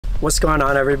What's going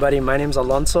on, everybody? My name's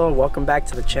Alonso. Welcome back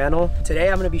to the channel. Today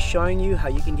I'm going to be showing you how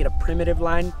you can get a primitive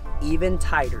line even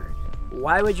tighter.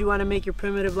 Why would you want to make your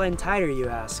primitive line tighter, you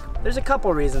ask? There's a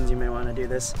couple reasons you may want to do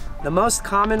this. The most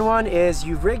common one is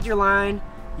you've rigged your line,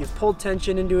 you've pulled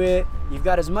tension into it, you've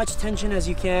got as much tension as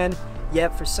you can,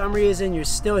 yet for some reason you're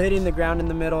still hitting the ground in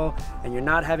the middle and you're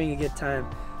not having a good time.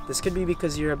 This could be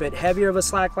because you're a bit heavier of a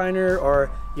slackliner,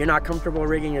 or you're not comfortable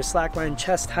rigging your slackline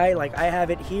chest height like I have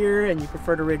it here and you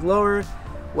prefer to rig lower.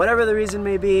 Whatever the reason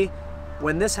may be,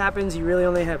 when this happens you really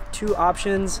only have two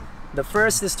options. The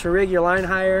first is to rig your line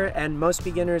higher, and most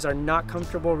beginners are not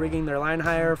comfortable rigging their line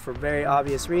higher for very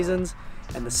obvious reasons.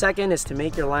 And the second is to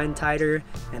make your line tighter,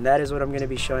 and that is what I'm going to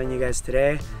be showing you guys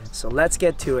today. So let's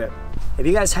get to it. If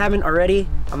you guys haven't already,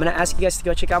 I'm going to ask you guys to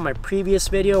go check out my previous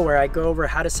video where I go over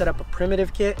how to set up a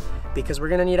primitive kit, because we're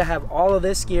going to need to have all of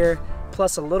this gear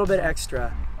plus a little bit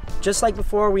extra. Just like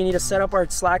before, we need to set up our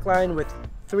slackline with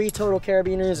 3 total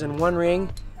carabiners and 1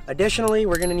 ring. Additionally,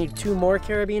 we're going to need 2 more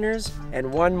carabiners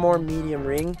and 1 more medium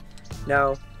ring.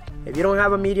 Now, if you don't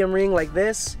have a medium ring like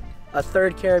this, a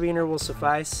 3rd carabiner will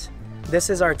suffice. This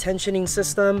is our tensioning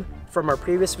system from our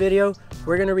previous video.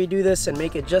 We're going to redo this and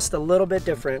make it just a little bit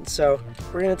different. So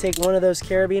we're going to take one of those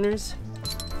carabiners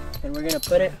and we're going to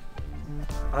put it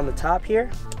on the top here,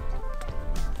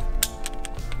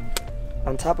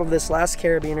 on top of this last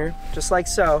carabiner, just like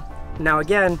so. Now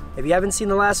again, if you haven't seen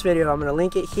the last video, I'm going to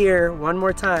link it here one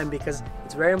more time, because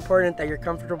it's very important that you're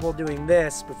comfortable doing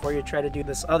this before you try to do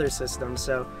this other system.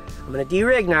 So I'm going to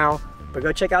de-rig now, but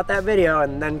go check out that video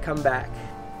and then come back.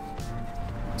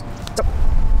 So,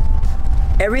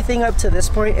 everything up to this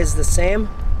point is the same.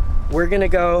 We're going to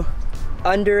go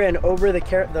under and over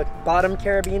the bottom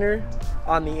carabiner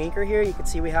on the anchor here. You can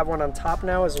see we have one on top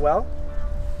now as well.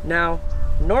 Now,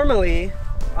 normally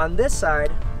on this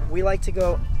side, we like to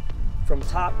go from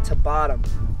top to bottom.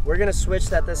 We're gonna switch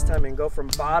that this time and go from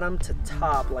bottom to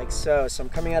top like so. So I'm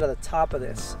coming out of the top of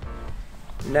this.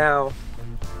 Now,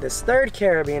 this 3rd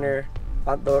carabiner,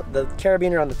 the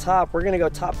carabiner on the top, we're gonna go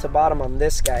top to bottom on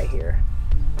this guy here.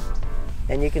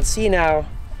 And you can see now,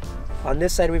 on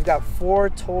this side we've got 4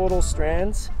 total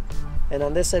strands, and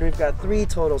on this side we've got 3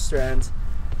 total strands.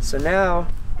 So now,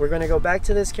 we're gonna go back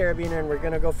to this carabiner and we're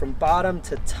gonna go from bottom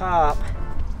to top,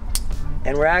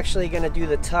 and we're actually gonna do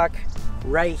the tuck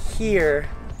right here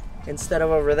instead of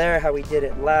over there how we did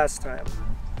it last time.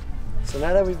 So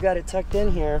now that we've got it tucked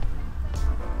in here,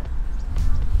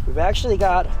 we've actually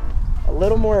got a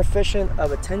little more efficient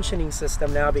of a tensioning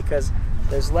system now, because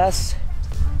there's less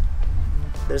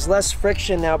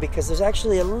friction now, because there's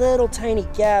actually a little tiny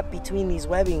gap between these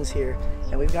webbings here,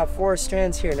 and we've got 4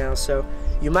 strands here now. So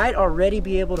you might already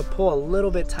be able to pull a little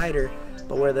bit tighter,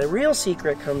 but where the real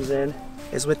secret comes in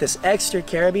is with this extra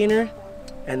carabiner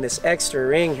and this extra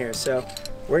ring here. So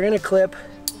we're gonna clip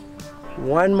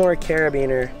 1 more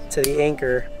carabiner to the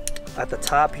anchor at the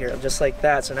top here, just like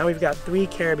that. So now we've got 3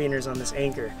 carabiners on this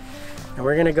anchor, and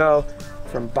we're gonna go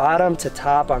from bottom to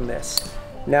top on this.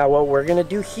 Now what we're gonna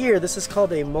do here, this is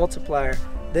called a multiplier.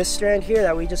 This strand here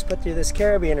that we just put through this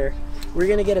carabiner, we're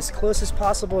gonna get as close as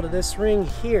possible to this ring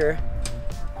here,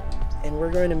 and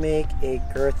we're going to make a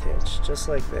girth hitch just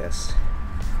like this.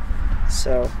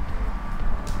 So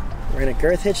we're going to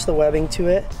girth hitch the webbing to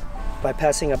it by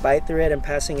passing a bite through it and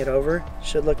passing it over.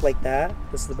 Should look like that.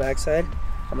 This is the back side.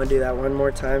 I'm going to do that one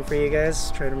more time for you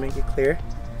guys, try to make it clear.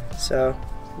 So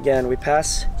again, we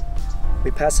pass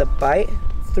a bite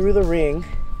through the ring,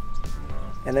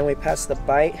 and then we pass the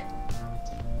bite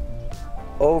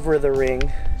over the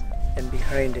ring and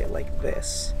behind it like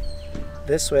this.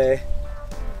 This way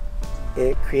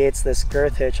it creates this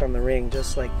girth hitch on the ring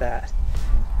just like that.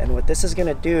 And what this is going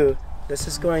to do, this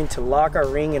is going to lock our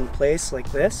ring in place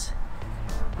like this.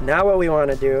 Now what we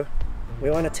want to do, we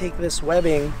want to take this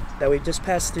webbing that we just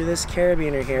passed through this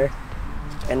carabiner here,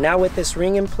 and now with this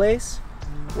ring in place,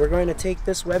 we're going to take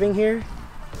this webbing here,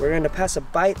 we're going to pass a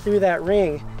bite through that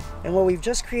ring, and what we've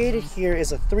just created here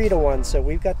is a 3-to-1. So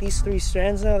we've got these 3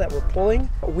 strands now that we're pulling.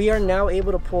 We are now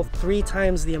able to pull 3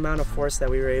 times the amount of force that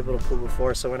we were able to pull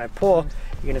before. So when I pull,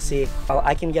 you're gonna see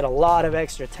I can get a lot of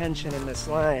extra tension in this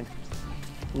line.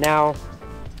 Now,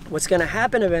 what's gonna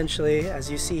happen eventually, as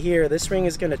you see here, this ring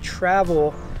is gonna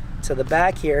travel to the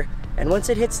back here, and once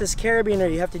it hits this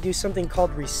carabiner, you have to do something called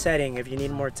resetting if you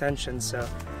need more tension. So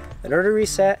in order to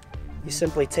reset, you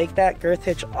simply take that girth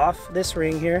hitch off this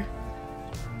ring here,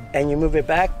 and you move it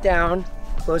back down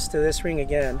close to this ring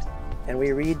again, and we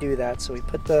redo that. So we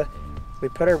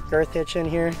put our girth hitch in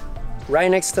here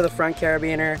right next to the front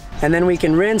carabiner, and then we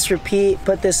can rinse, repeat,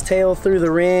 put this tail through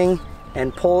the ring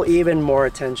and pull even more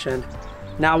tension.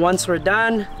 Now once we're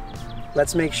done,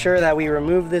 let's make sure that we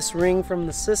remove this ring from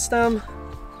the system,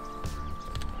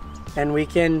 and we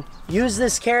can use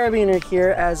this carabiner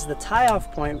here as the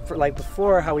tie-off point for like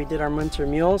before how we did our winter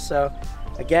mule. So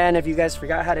again, if you guys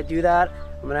forgot how to do that,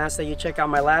 I'm gonna ask that you check out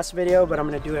my last video, but I'm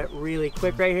gonna do it really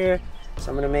quick right here.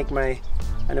 So I'm gonna make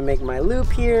my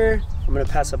loop here. I'm gonna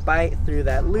pass a bite through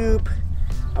that loop.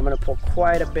 I'm gonna pull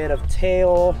quite a bit of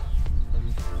tail,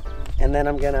 and then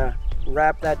I'm gonna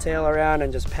wrap that tail around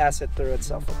and just pass it through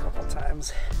itself a couple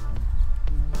times.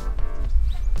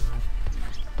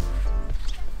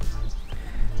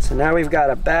 So now we've got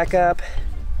a backup.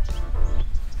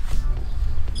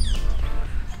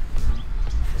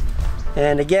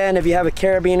 And again, if you have a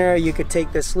carabiner, you could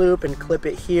take this loop and clip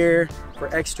it here for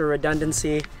extra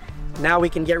redundancy. Now we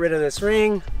can get rid of this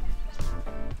ring.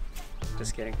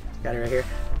 Just kidding, got it right here.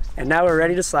 And now we're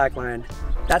ready to slackline.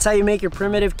 That's how you make your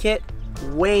primitive kit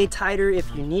way tighter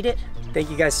if you need it. Thank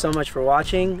you guys so much for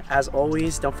watching. As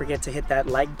always, don't forget to hit that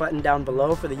like button down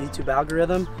below for the YouTube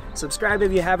algorithm. Subscribe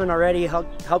if you haven't already.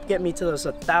 Help get me to those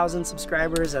 1,000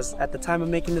 subscribers. As at the time of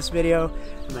making this video,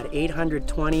 I'm at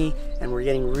 820 and we're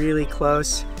getting really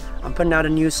close. I'm putting out a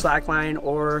new Slackline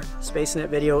or SpaceNet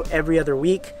video every other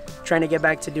week. Trying to get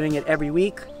back to doing it every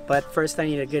week, but first I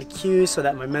need a good cue so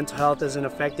that my mental health isn't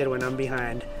affected when I'm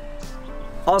behind.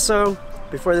 Also,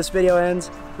 before this video ends,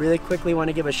 really quickly want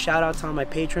to give a shout out to all my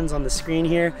patrons on the screen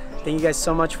here. Thank you guys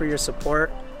so much for your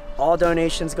support. All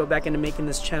donations go back into making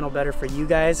this channel better for you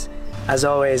guys. As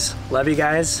always, love you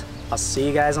guys. I'll see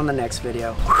you guys on the next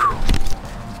video. Whew.